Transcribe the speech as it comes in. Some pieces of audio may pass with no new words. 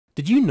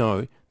Did you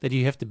know that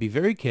you have to be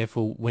very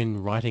careful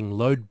when writing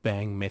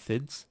loadbang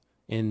methods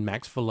in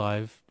Max for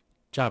Live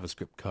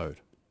JavaScript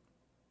code?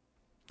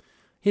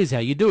 Here's how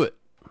you do it.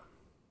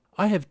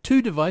 I have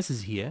two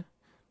devices here.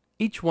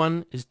 Each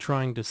one is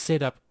trying to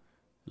set up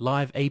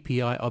live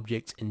API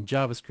objects in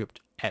JavaScript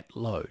at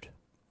load.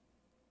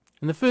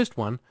 In the first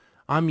one,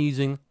 I'm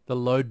using the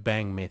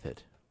loadbang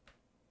method.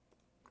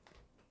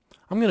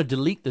 I'm going to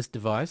delete this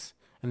device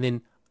and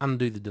then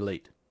undo the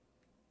delete.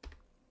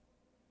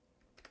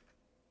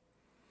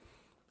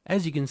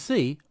 As you can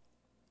see,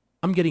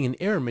 I'm getting an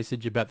error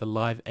message about the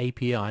live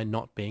API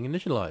not being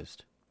initialized.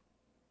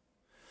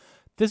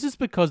 This is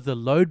because the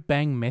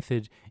loadbang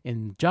method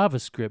in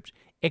JavaScript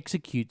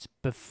executes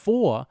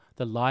before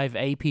the live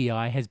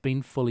API has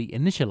been fully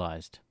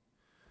initialized.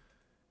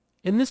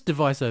 In this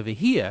device over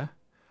here,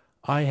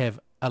 I have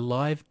a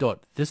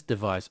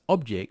live.thisdevice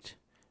object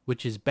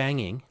which is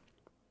banging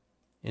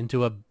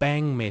into a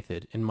bang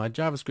method in my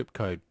JavaScript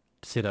code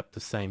to set up the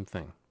same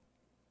thing.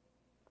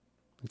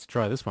 Let's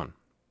try this one.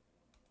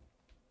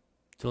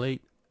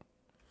 Delete,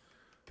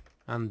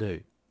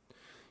 undo.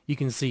 You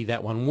can see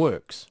that one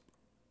works.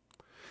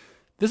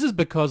 This is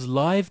because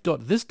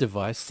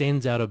live.thisdevice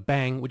sends out a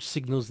bang which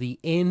signals the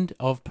end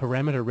of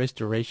parameter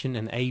restoration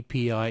and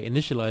API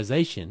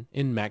initialization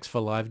in Max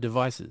for Live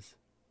devices.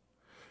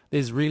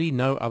 There's really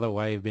no other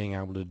way of being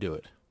able to do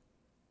it.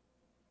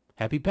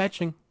 Happy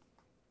patching!